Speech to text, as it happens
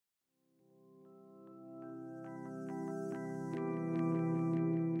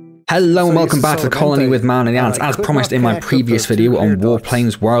Hello and welcome back to the Colony with Man and the Ants. As promised in my previous video on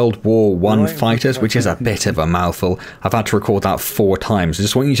Warplanes World War 1 Fighters, which is a bit of a mouthful, I've had to record that 4 times. I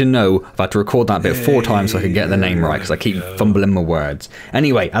just want you to know I've had to record that bit 4 times so I can get the name right, because I keep fumbling my words.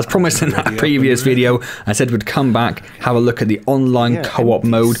 Anyway, as promised in that previous video, I said we'd come back, have a look at the online co-op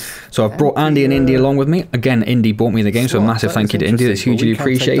mode. So I've brought Andy and Indy along with me. Again, Indy bought me the game, so a massive thank you to Indy. That's hugely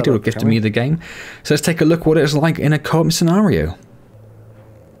appreciated, or gifted me the game. So let's take a look what it's like in a co-op scenario.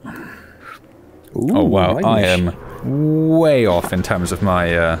 Ooh, oh wow, nice. I am way off in terms of my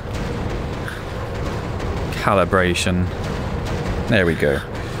calibration. There we go.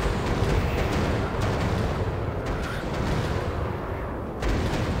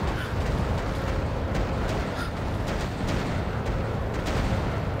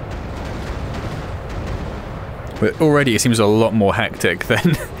 But already it seems a lot more hectic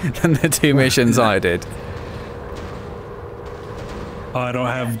than the 2 missions I did. I don't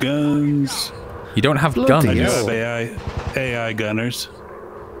have guns. You don't have guns? I do have AI gunners.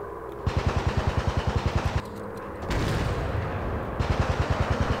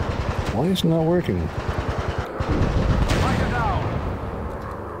 Why isn't that working?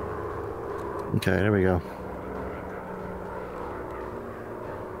 Okay, there we go.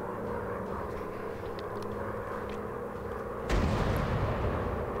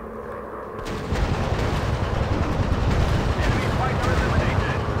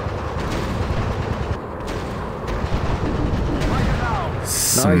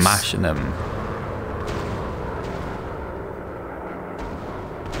 Smashing them.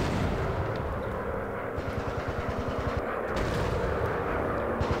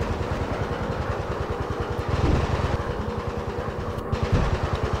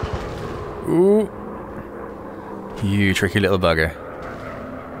 Ooh. You tricky little bugger.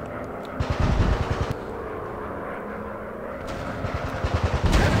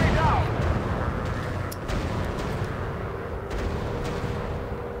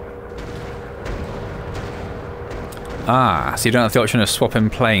 Ah, so you don't have the option of swapping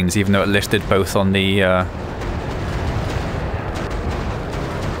planes, even though it listed both on the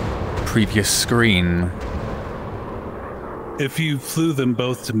previous screen. If you flew them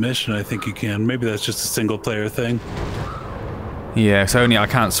both to mission, I think you can. Maybe that's just a single-player thing. Yeah, so I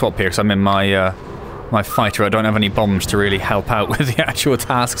can't swap here because I'm in my my fighter. I don't have any bombs to really help out with the actual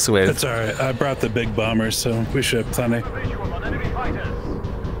tasks with. That's all right. I brought the big bombers, so we should have plenty.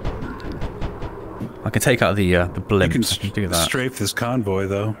 I can take out the blimp. You I can do that. Strafe this convoy,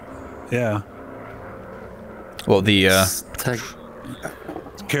 though. Yeah. Well, the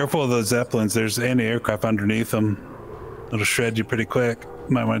careful of those zeppelins. There's anti-aircraft underneath them. It'll shred you pretty quick.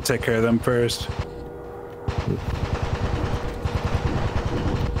 Might want to take care of them first.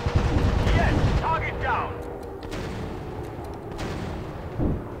 Yes, target down.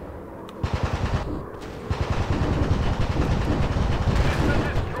 System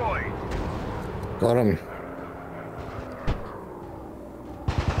destroyed. Got him.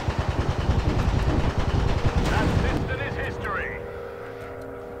 That piston is history.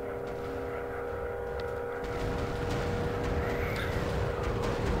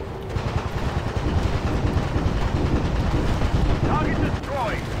 Target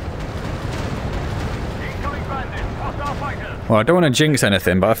destroyed. Incoming bandits. Hostile fighters. well, I don't want to jinx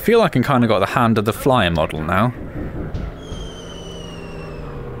anything, but I feel like I can kind of got the hand of the flyer model now.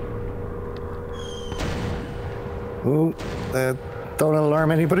 Ooh, don't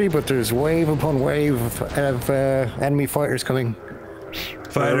alarm anybody, but there's wave upon wave of enemy fighters coming.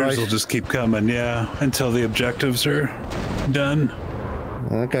 Fighters will just keep coming, yeah, until the objectives are done.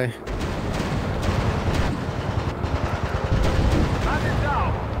 Okay. Bandit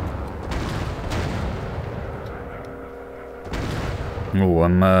down. Oh,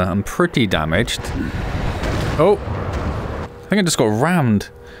 I'm pretty damaged. Oh, I think I just got rammed.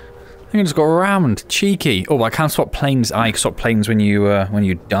 I think I just got rammed. Cheeky. Oh, I can't swap planes. I swap planes when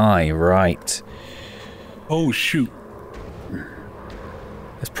you die. Right. Oh, shoot.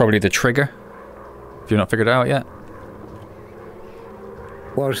 It's probably the trigger. Have you not figured it out yet?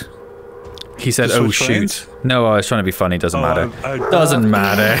 What? He said, To "Oh switch shoot." planes? No, I was trying to be funny. Doesn't matter. I Doesn't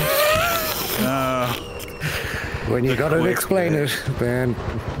matter. When you gotta explain it, then.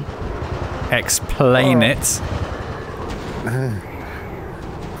 Explain it.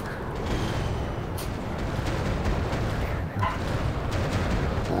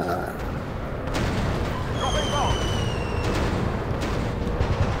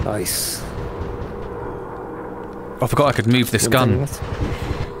 Nice. I forgot I could move this gun.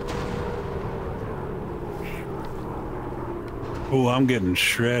 Oh, I'm getting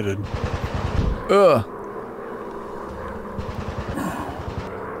shredded. Ugh.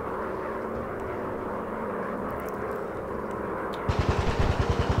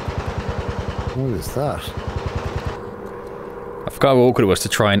 What is that? I forgot how awkward it was to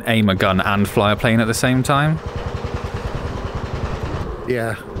try and aim a gun and fly a plane at the same time.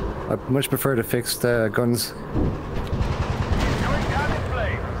 Yeah, I much prefer to fix the guns. Going down in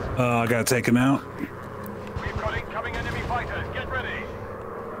flames. I got taken out. We've got incoming enemy fighters. Get ready.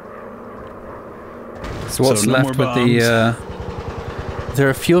 So what's no left more with the... is there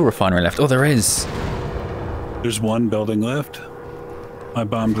a fuel refinery left? Oh, there is. There's one building left. I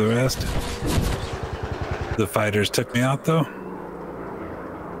bombed the rest. The fighters took me out, though.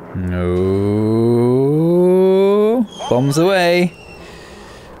 No. Bombs away.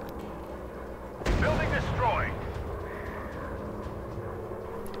 Building destroyed.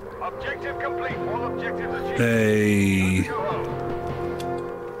 Objective complete. All objectives achieved. Hey. Go home.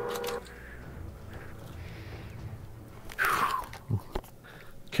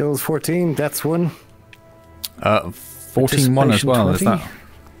 Kills 14, deaths 1. 14-1 as well, is 20? that?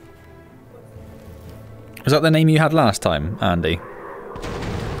 Was that the name you had last time, Andy?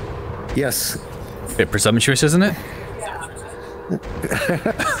 Yes. Bit presumptuous, isn't it?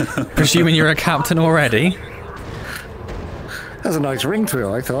 Presuming you're a captain already. Has a nice ring to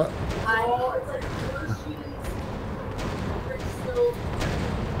it, I thought.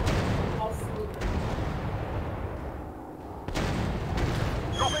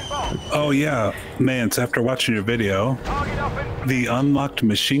 Dropping bomb. Oh, yeah. Mance, after watching your video, Target up in the unlocked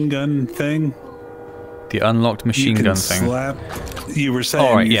machine gun thing, The unlocked machine you gun can thing. slap. You were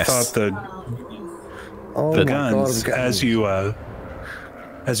saying right, you yes. thought the Oh The my God, I'm guns, getting-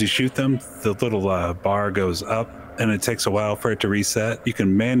 as you shoot them, the little bar goes up, and it takes a while for it to reset. You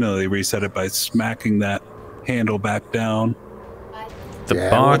can manually reset it by smacking that handle back down. The Yeah,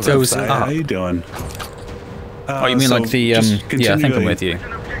 bar what's up, goes Si? up. How you doing? Oh, you mean So like the just yeah? I think I'm continually- with you.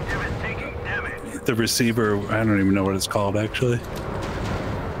 Mission objective is taking damage. The receiver. I don't even know what it's called actually.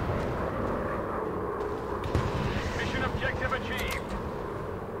 Mission objective achieved.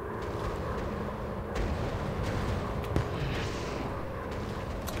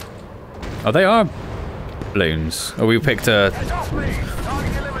 Oh, they are balloons. Oh, we picked a. Heads off me.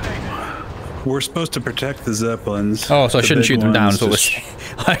 Target eliminated. We're supposed to protect the zeppelins. Oh, so I the shouldn't big shoot them down. ones, Is what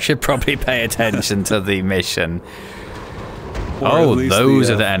just- I should probably pay attention to the mission. or at Oh, least those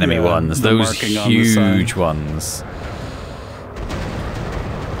are the enemy yeah, ones. the Those marking on the side. huge ones.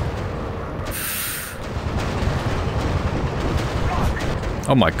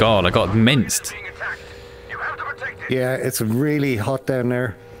 Oh my god, I got minced. Being attacked. You have to protect it. Yeah, it's really hot down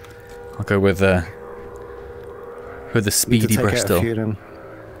there. I'll go with the Need to speedy take out a Bristol. few of them.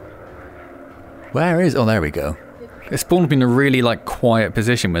 Where is? Oh, there we go. It spawned me in a really like quiet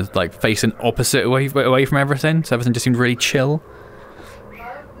position with like facing opposite away from everything, so everything just seemed really chill.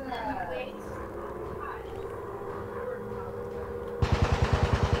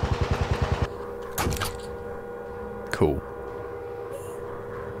 Cool.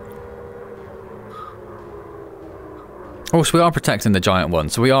 Oh, so we are protecting the giant one.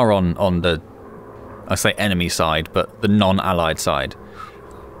 So we are on the, I say enemy side, but the non-allied side.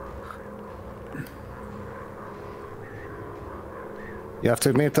 You have to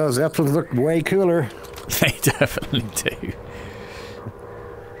admit, those Zeppelins look way cooler. They definitely do.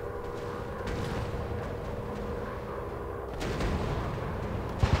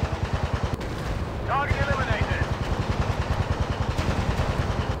 Target eliminated.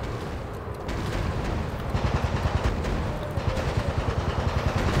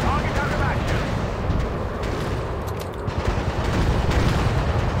 Target out of action.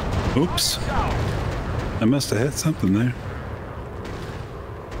 Oops. Down. I must have hit something there.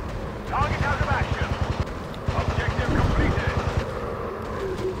 Target out of action. Objective completed.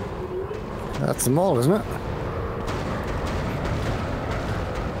 That's them all, isn't it?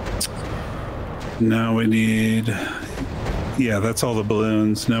 Now we need. Yeah, that's all the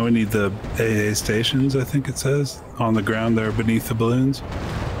balloons. Now we need the AA stations, I think it says. On the ground there beneath the balloons.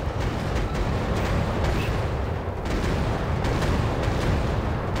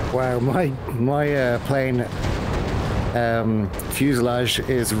 Wow, my plane fuselage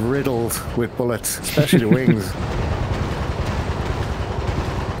is riddled with bullets, especially the wings.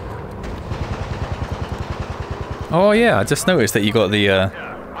 Oh yeah, I just noticed that you got the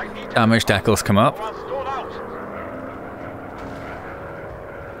I need to damage decals come up. while stalled out.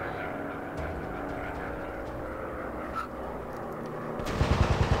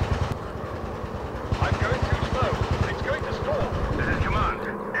 I'm going too slow. It's going to stall. This is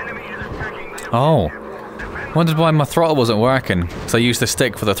command. Enemy is attacking the Oh. Wondered why my throttle wasn't working. So I used the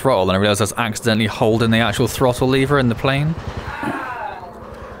stick for the throttle and I realised I was accidentally holding the actual throttle lever in the plane.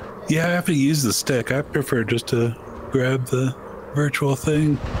 Yeah, I have to use the stick. I prefer just to grab the virtual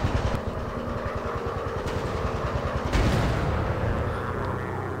thing.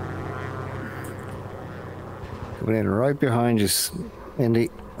 Coming in right behind you, Indy.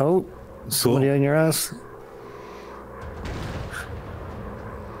 Oh, somebody on your ass.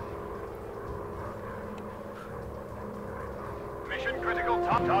 Mission critical.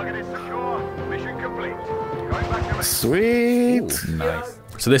 Target is secure. Mission complete. Going back to base. Sweet. Ooh, nice.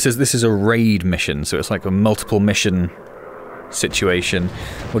 So this is a raid mission. So it's like a multiple mission situation.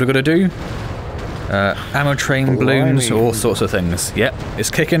 What are we gonna do? Ammo train, balloons, all sorts of things. Yep,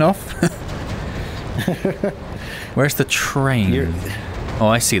 it's kicking off. Where's the train? Oh,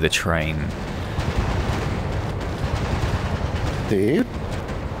 I see the train. Dude,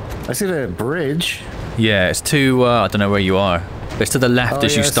 I see the bridge. Yeah, it's to, I don't know where you are. It's to the left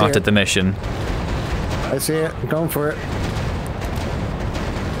as you started the mission. I see it. I'm going for it.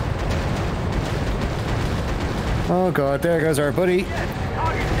 Oh god, there goes our buddy.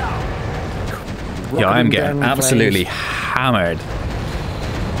 Yeah, I'm getting absolutely hammered.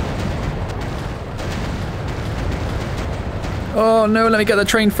 Oh no, let me get the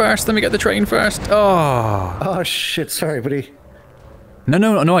train first. Let me get the train first. Oh. Oh shit, sorry buddy.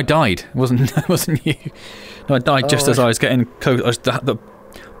 No, I died. It wasn't you. No, I died just as I was getting close. The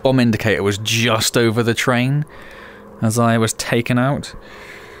bomb indicator was just over the train as I was taken out.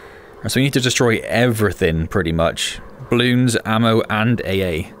 So we need to destroy everything, pretty much. Balloons, ammo, and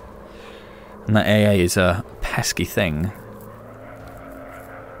AA. And that AA is a pesky thing.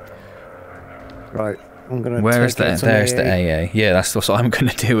 Right, I'm gonna. Where's that? There's the AA. Yeah, that's what I'm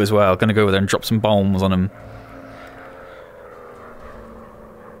gonna do as well. I'm gonna go over there and drop some bombs on him.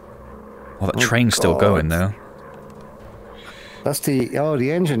 Oh, that train's still going though. That's the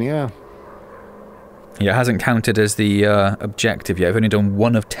engine, yeah. Yeah, it hasn't counted as the objective yet. I've only done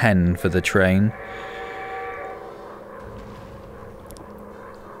 1 of 10 for the train.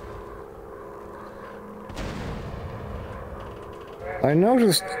 I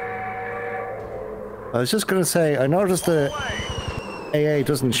noticed. I was just gonna say, I noticed the AA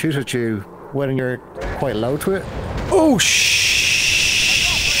doesn't shoot at you when you're quite low to it. Oh, shoot.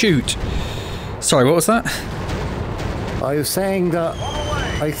 Sorry, what was that? I was saying that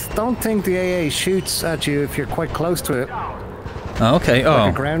I don't think the AA shoots at you if you're quite close to it. Oh, okay, oh.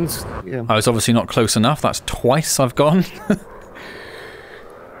 Like grounds, yeah. I was obviously not close enough. That's twice I've gone.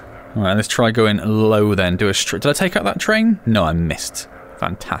 Alright, let's try going low then. Do a did I take out that train? No, I missed.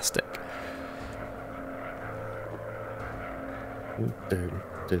 Fantastic.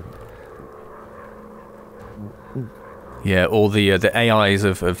 Yeah, all the AIs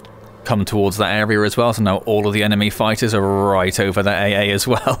have come towards that area as well, so now all of the enemy fighters are right over that AA as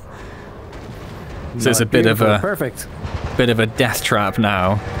well. So it's a bit of a bit of a death trap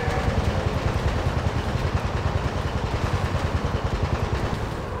now.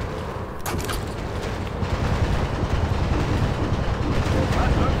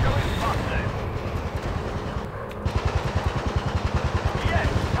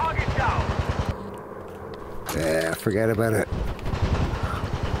 Yeah, forget about it.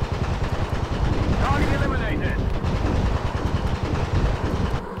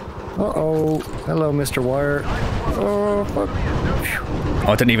 Uh-oh. Hello, Mr. Wire. Oh, fuck.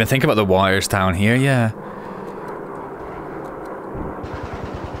 Oh, I didn't even think about the wires down here, yeah.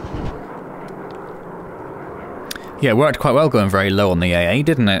 Yeah, it worked quite well going very low on the AA,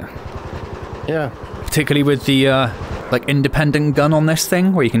 didn't it? Yeah. Particularly with the, like, independent gun on this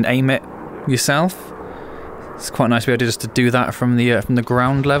thing, where you can aim it yourself. It's quite nice to be able to just to do that from the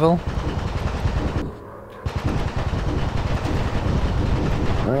ground level.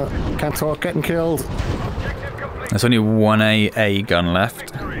 Can't talk, getting killed. There's only one AA gun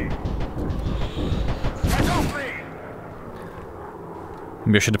left.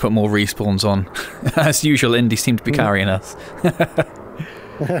 Maybe I should have put more respawns on. As usual, Indy seemed to be carrying us.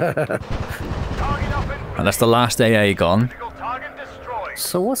 And that's the last AA gone.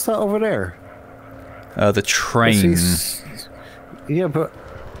 So what's that over there? The train. Yeah, but...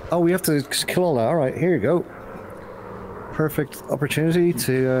 Oh, we have to kill all that. Alright, here you go. Perfect opportunity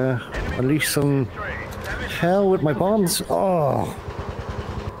to unleash some hell with my bombs. Oh.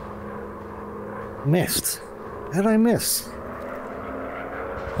 Missed. How did I miss?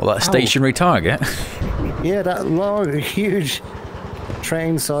 Well, that stationary target. Yeah, that long, huge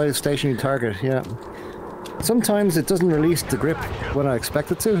train-sized stationary target, yeah. Sometimes it doesn't release the grip when I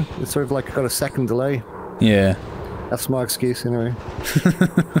expect it to. It's sort of like got a second delay. Yeah. That's my excuse, anyway.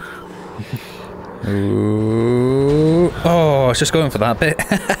 Ooh. Oh, it's just going for that bit.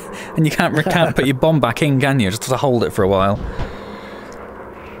 And you can't put your bomb back in, can you? Just to hold it for a while.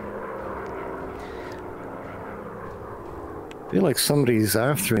 I feel like somebody's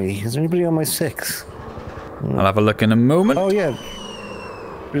after me. Is there anybody on my 6? I'll have a look in a moment. Oh, yeah.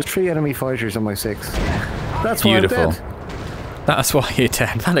 There's 3 enemy fighters on my 6. That's Beautiful. why I'm dead. That's why you're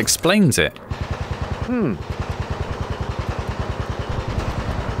dead. That explains it.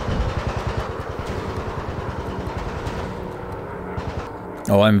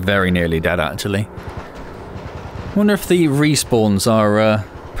 Oh, I'm very nearly dead, actually. Wonder if the respawns are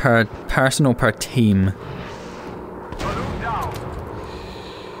per person or per team.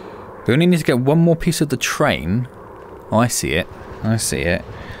 We only need to get one more piece of the train. Oh, I see it. I see it.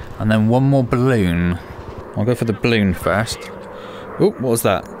 And then one more balloon. I'll go for the balloon first. Oh, what was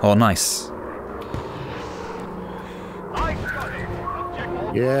that? Oh, nice.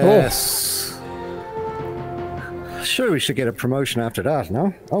 Yes. Sure, we should get a promotion after that,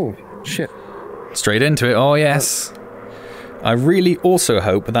 no? Oh, shit. Straight into it. Oh, yes. I really also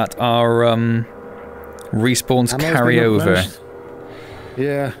hope that our respawns Ammo's carry been over. replenished.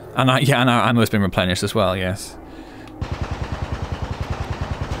 Yeah. And our ammo's been replenished as well, yes.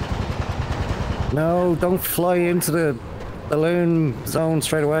 No, don't fly into the balloon zone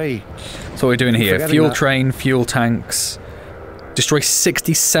straight away. So what we're doing here, Forgetting fuel that. train, fuel tanks, destroy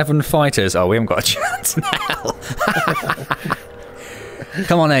 67 fighters. Oh, we haven't got a chance now.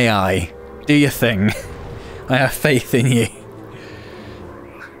 Come on, AI. Do your thing. I have faith in you.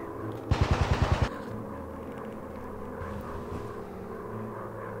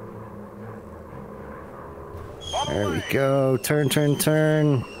 There we go. Turn, turn,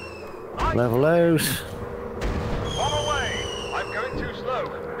 turn. Level out. Bomb away. I'm going too slow.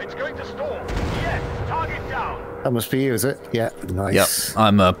 It's going to stall. Yes, target down. That must be you, is it? Yeah, nice. Yep,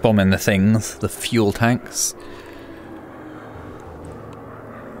 I'm bombing the things, the fuel tanks.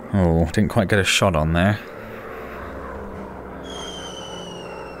 Oh, didn't quite get a shot on there.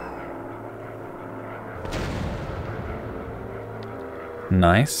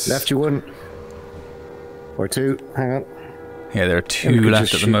 Nice. Left you one. Or two. Hang on. Yeah, there are we two could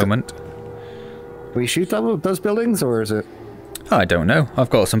left just at the shoot moment. We shoot those buildings, or is it? I don't know. I've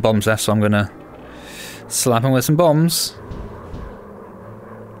got some bombs left, so I'm gonna slap them with some bombs.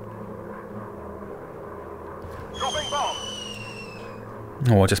 Dropping bomb.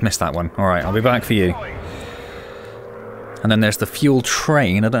 Oh, I just missed that one. Alright, I'll be back for you. And then there's the fuel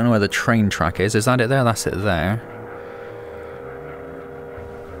train. I don't know where the train track is. Is that it there? That's it there.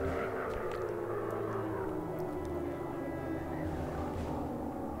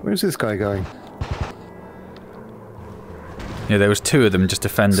 Where's this guy going? Yeah, there was two of them just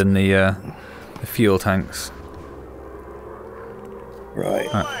defending the fuel tanks. Right.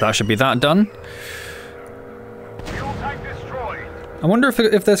 That should be that done. Fuel tank destroyed. I wonder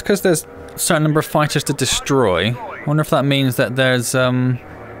if there's, because there's a certain number of fighters to destroy, I wonder if that means that there's no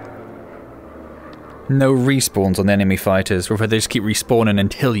respawns on the enemy fighters, or if they just keep respawning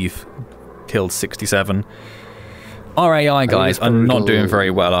until you've killed 67. Our AI guys are not doing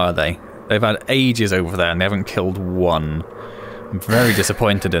very well, are they? They've had ages over there and they haven't killed one. I'm very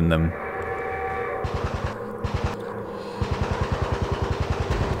disappointed in them.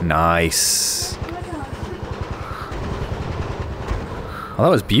 Nice. Oh, that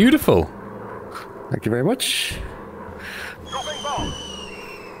was beautiful. Thank you very much. Dropping bomb.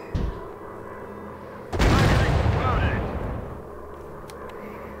 Magazine exploded.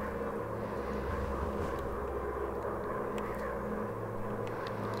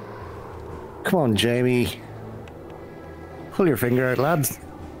 Come on, Jamie. Pull your finger out, lads.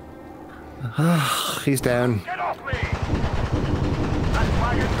 He's down. Get off me! That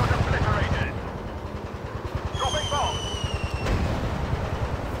wagon got obliterated. Dropping bomb.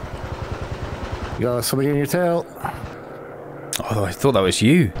 You got somebody in your tail. Oh, I thought that was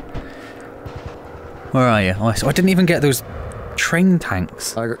you. Where are you? Oh, I didn't even get those train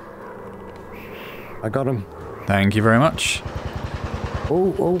tanks. I got him. Thank you very much.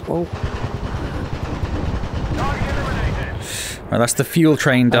 Oh, oh, oh. Target eliminated. Right, that's the fuel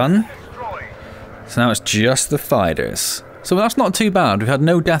train done. Destroyed. So now it's just the fighters. So that's not too bad. We've had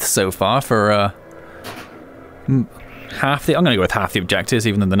no deaths so far for half the... I'm going to go with half the objectives,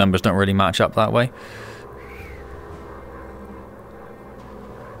 even though the numbers don't really match up that way.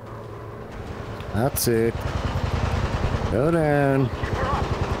 That's it. Go down.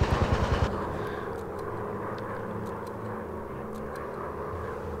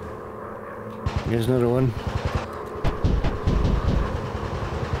 Here's another one.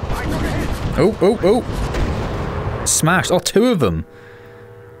 Oh, oh, oh. Smashed. Oh, two of them.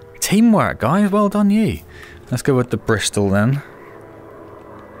 Teamwork, guys. Well done, you. Let's go with the Bristol then.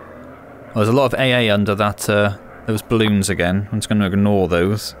 Oh, there's a lot of AA under that, those balloons again. I'm just going to ignore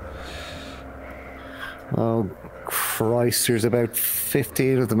those. Oh, Christ. There's about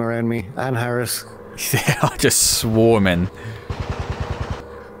 15 of them around me. And Harris. They are just swarming.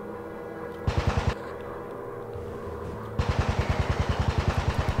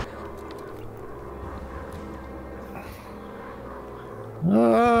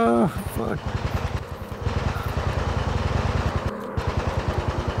 fuck.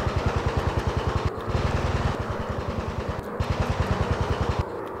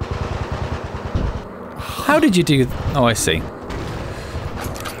 How did you do... Oh, I see.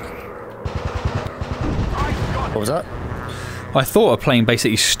 What was that? I thought a plane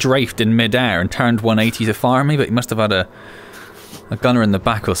basically strafed in mid-air and turned 180 to fire me, but he must have had a gunner in the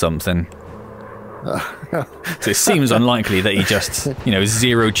back or something. So it seems unlikely that he just, you know,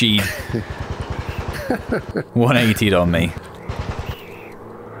 zero-G'd 180'd on me.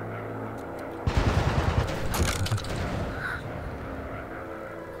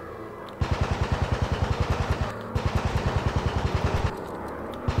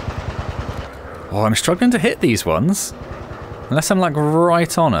 Oh, I'm struggling to hit these ones. Unless I'm like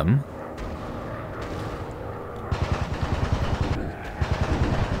right on them.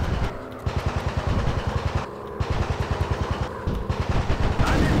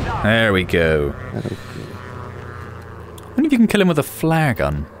 There we go. I wonder if you can kill him with a flare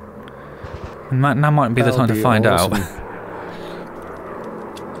gun. Now might be the time to find out.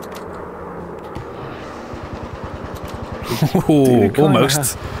 Ooh,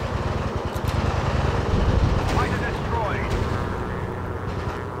 almost.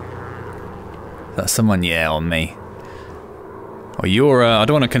 That's someone, yeah, on me. Oh, you're, I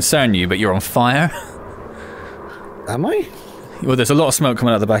don't want to concern you, but you're on fire. Am I? Well, there's a lot of smoke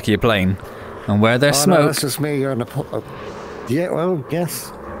coming out the back of your plane. And where there's smoke... No, that's just me on the... yeah, well,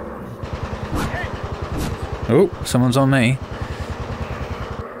 yes. Oh, someone's on me.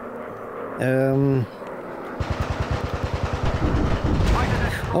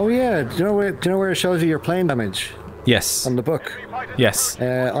 Oh, yeah, do you know where it shows you your plane damage? Yes. On the book? Yes.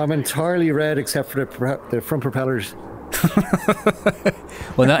 I'm entirely red except for the front propellers.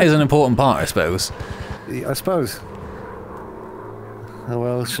 Well, that is an important part, I suppose. I suppose. Oh,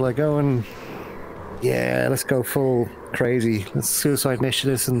 well, shall I go and... Yeah, let's go full crazy. Let's suicide mission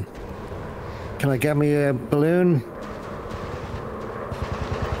this and... Can I get me a balloon?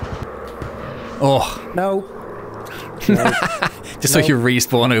 Oh. No. Just so you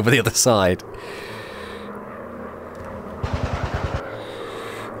respawn over the other side.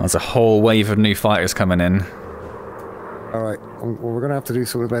 There's a whole wave of new fighters coming in. Alright, we're going to have to do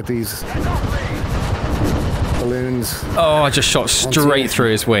something about these balloons. Oh, I just shot straight through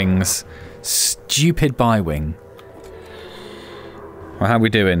his wings. Stupid bi-wing. Well, how are we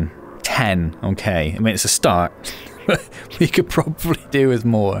doing? 10. Okay. I mean, it's a start. We could probably do with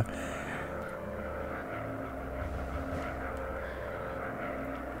more.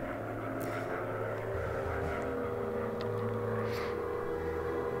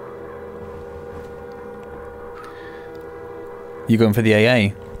 You going for the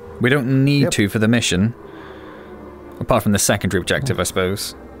AA? We don't need to for the mission. Apart from the secondary objective, I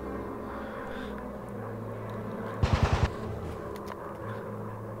suppose.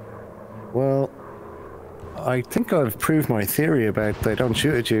 Well, I think I've proved my theory about they don't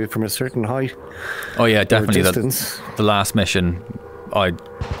shoot at you from a certain height. Oh yeah, definitely. The last mission, I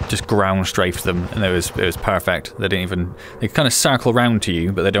just ground strafed them, and it was perfect. They didn't even... They kind of circle round to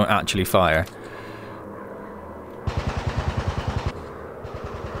you, but they don't actually fire.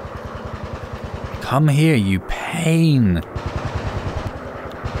 Come here, you pain!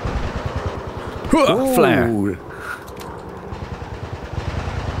 Flare!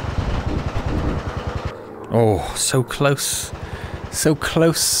 Oh, so close. So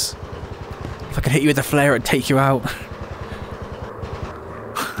close. If I could hit you with a flare, it'd take you out.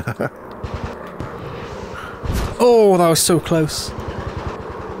 Oh, that was so close.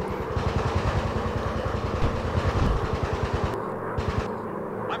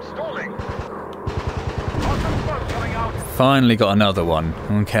 I'm stalling. Awesome smoke coming out. Finally got another one.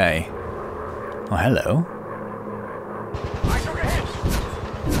 Okay. Oh, hello. I took a hit.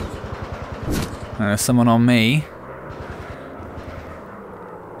 There's someone on me.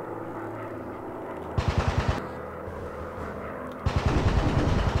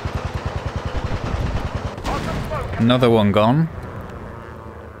 Another one gone.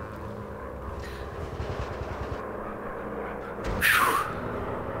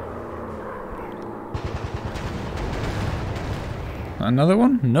 Another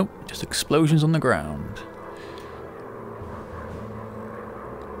one? Nope, just explosions on the ground.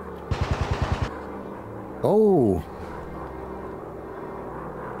 Oh.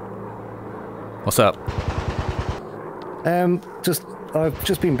 What's up? I've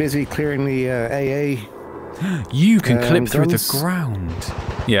just been busy clearing the AA. You can clip through guns. the ground.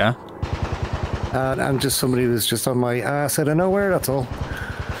 Yeah. And just somebody was just on my ass out of nowhere, that's all.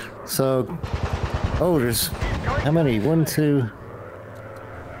 So, oh, there's how many? 1, 2,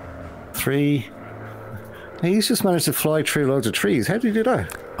 3. He's just managed to fly through loads of trees. How did he do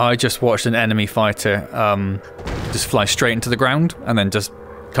that? I just watched an enemy fighter just fly straight into the ground and then just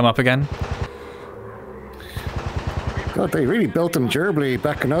come up again. God, they really built them durably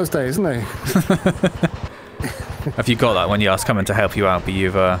back in those days, didn't they? Have you got that one? Yeah, I was coming to help you out, but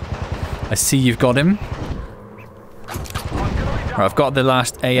you've... I see you've got him. Right, I've got the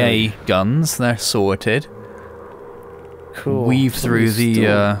last AA guns. They're sorted. Cool. Weave through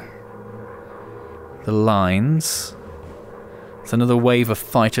the lines. There's another wave of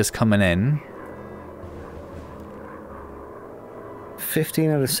fighters coming in. 15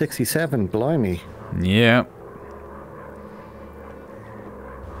 out of 67, blimey. Yeah.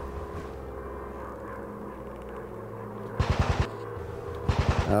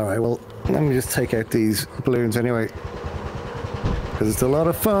 Alright, well, let me just take out these balloons anyway. Because it's a lot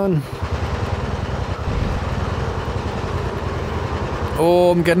of fun.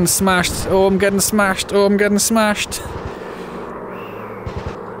 Oh, I'm getting smashed. Oh, I'm getting smashed. Oh, I'm getting smashed.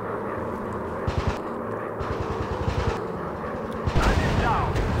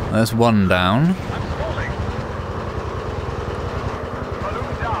 There's one down.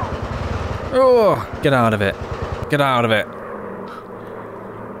 Oh, get out of it. Get out of it.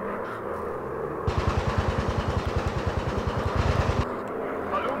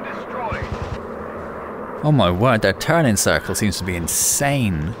 Oh my word, that turning circle seems to be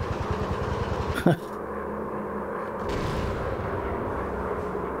insane.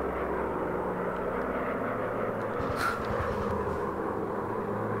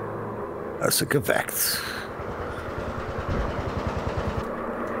 That's a good fact.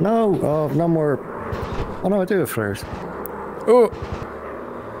 No, oh, no more. Oh no, I do have flares. Oh.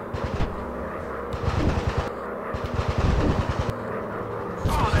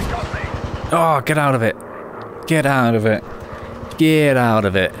 Oh, get out of it. Get out of it. Get out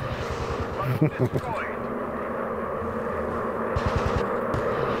of it.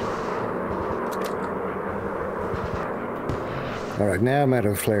 Alright, now I'm out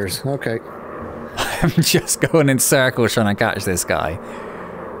of flares. Okay. I'm just going in circles trying to catch this guy.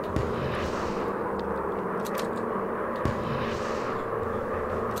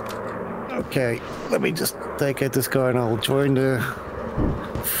 Okay, let me just take out this guy and I'll join the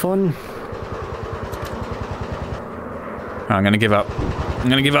fun. I'm gonna give up. I'm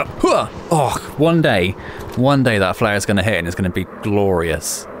gonna give up. Oh, one day that flare is gonna hit and it's gonna be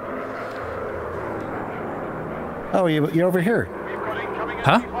glorious. Oh, you're over here.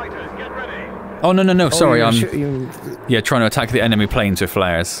 Huh? Oh no! Sorry, I'm trying to attack the enemy planes with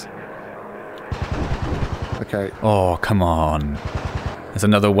flares. Okay. Oh, come on! There's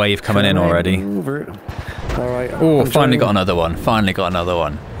another wave coming in already. All right. Oh, finally got another one. Finally got another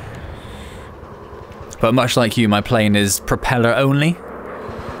one. But much like you, my plane is propeller only.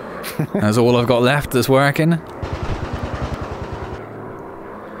 That's all I've got left that's working.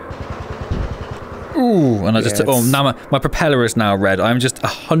 Ooh, and I just... Oh, now my propeller is now red. I'm just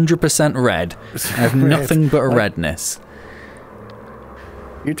 100% red. I have nothing but a redness.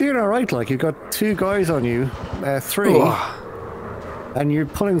 You're doing alright, like, you've got 2 guys on you. 3. Ooh. And you're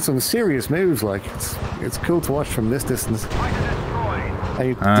pulling some serious moves, like, it's cool to watch from this distance.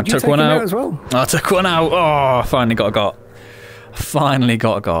 I took one out as well. I took one out. Oh, finally got a got. Finally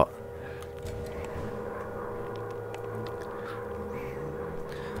got a got.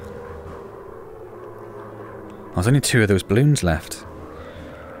 There's only 2 of those balloons left.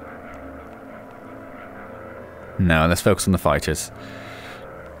 No, let's focus on the fighters.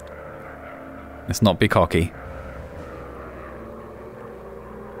 Let's not be cocky.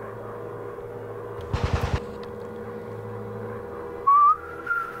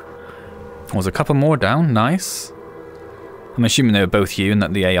 There's a couple more down, nice. I'm assuming they were both you and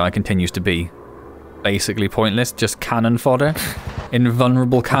that the AI continues to be basically pointless, just cannon fodder.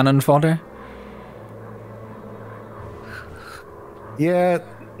 Invulnerable cannon fodder. Yeah,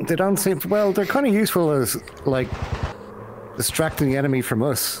 they don't seem... Well, they're kind of useful as, like, distracting the enemy from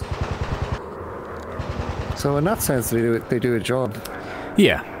us. So in that sense, they do a job.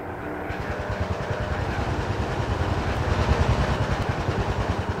 Yeah.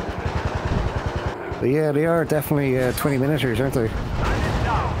 But yeah, they are definitely 20-minuters, aren't they?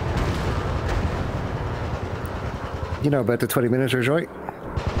 You know about the 20-minuters, right?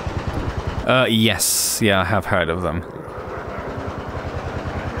 Yes. Yeah, I have heard of them.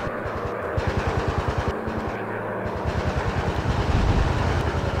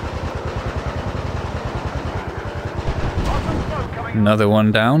 Another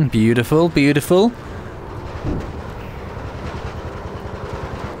one down. Beautiful, beautiful.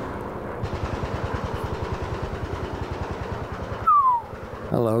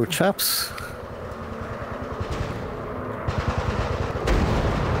 Hello, chaps.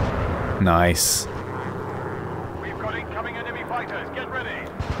 Nice. We've got incoming enemy fighters. Get ready.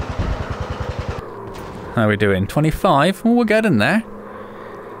 How are we doing? 25? Well, we're getting there.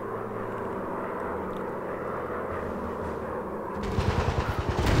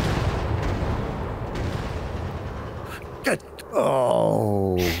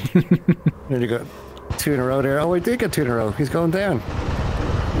 Oh. Nearly got 2 in a row there. Oh, we did get 2 in a row. He's going down.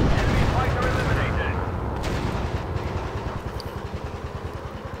 Enemy fighter eliminated.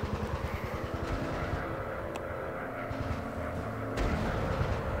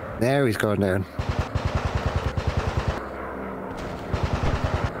 Now he's going down.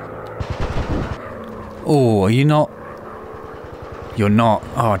 Oh, are you not? You're not.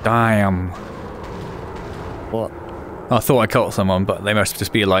 Oh, damn. What? I thought I caught someone, but they must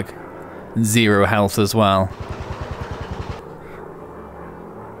just be like 0 health as well.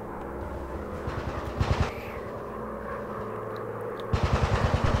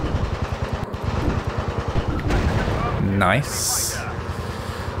 Nice.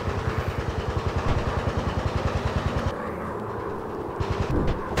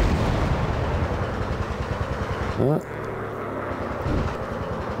 What?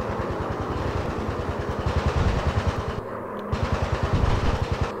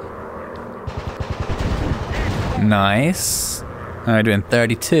 Nice. Alright, doing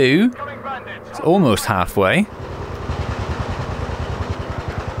 32. Incoming bandits. It's almost halfway.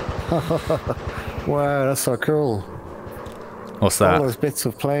 Wow, that's so cool. What's All that? those bits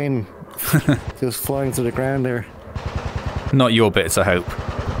of plane just flying to the ground there. Not your bits, I hope.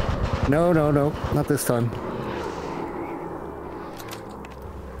 No, no, no, not this time.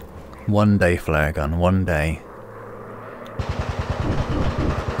 One day, flare gun. One day.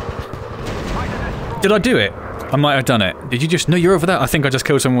 Did I do it? I might have done it. Did you just... No, you're over there. I think I just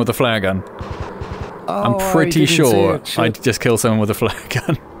killed someone with a flare gun. Oh, I'm I pretty didn't see sure it, shit. I just killed someone with a flare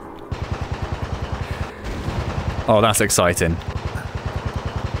gun. Oh, that's exciting.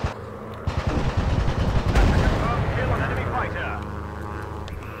 Kill an enemy fighter.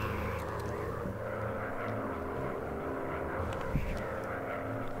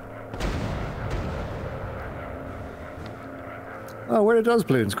 Oh, where did those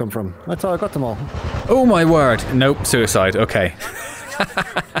balloons come from? I thought I got them all. Oh my word. Nope, suicide. Okay.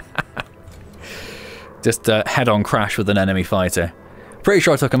 Just a head-on crash with an enemy fighter. Pretty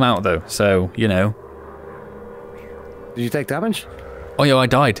sure I took him out though, so, you know. Did you take damage? Oh yeah, I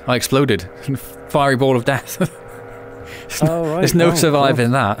died. I exploded. Fiery ball of death. Oh, right. There's no Oh,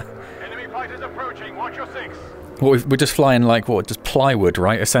 surviving that. Enemy fighters approaching. Watch your 6. What, we're just flying like, what, just plywood,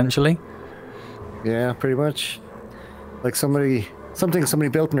 right, essentially? Yeah, pretty much. Like something somebody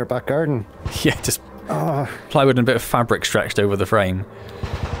built in their back garden. Yeah, just Oh, plywood and a bit of fabric stretched over the frame.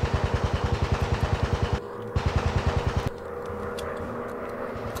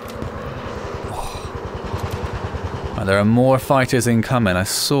 Oh, there are more fighters incoming. I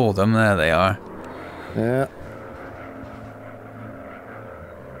saw them. There they are. yeah.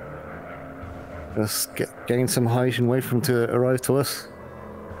 Just gain some height and wait for them to arrive to us.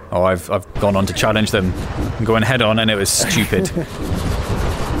 Oh, I've gone on to challenge them. I'm going head on and it was stupid.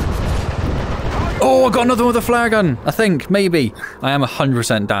 Oh, I got another one with a flare gun. I think, maybe. I am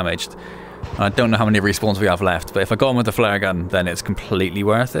 100% damaged. I don't know how many respawns we have left, but if I got him with a flare gun, then it's completely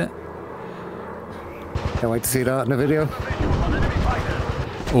worth it. Can't wait to see that in the video.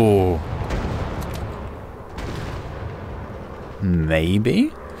 Oh.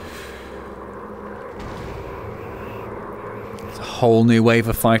 Maybe? It's a whole new wave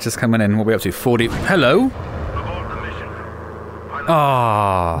of fighters coming in. What are we up to? 40. Hello? Abort the mission.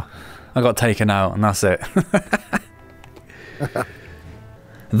 Ah. I got taken out and that's it.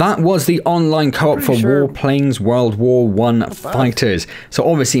 That was the online co-op for Warplanes World War 1 Fighters. So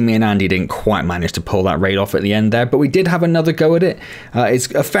obviously me and Andy didn't quite manage to pull that raid off at the end there, but we did have another go at it. It's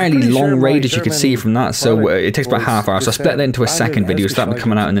a fairly long raid as you can see from that, so it takes about half hour. So I split that into a second video, so that'll be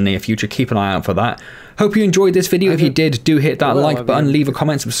coming out in the near future. Keep an eye out for that. Hope you enjoyed this video. If you did, do hit that like button, leave a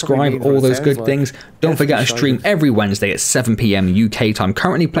comment, subscribe, all those good things. Don't forget I stream every Wednesday at 7 PM UK time,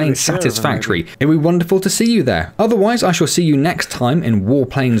 currently playing Satisfactory. It would be wonderful to see you there. Otherwise, I shall see you next time in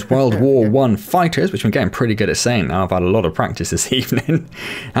Warplanes World War 1 Fighters, which I'm getting pretty good at saying now. I've had a lot of practice this evening.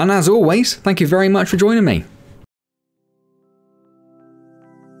 And as always, thank you very much for joining me.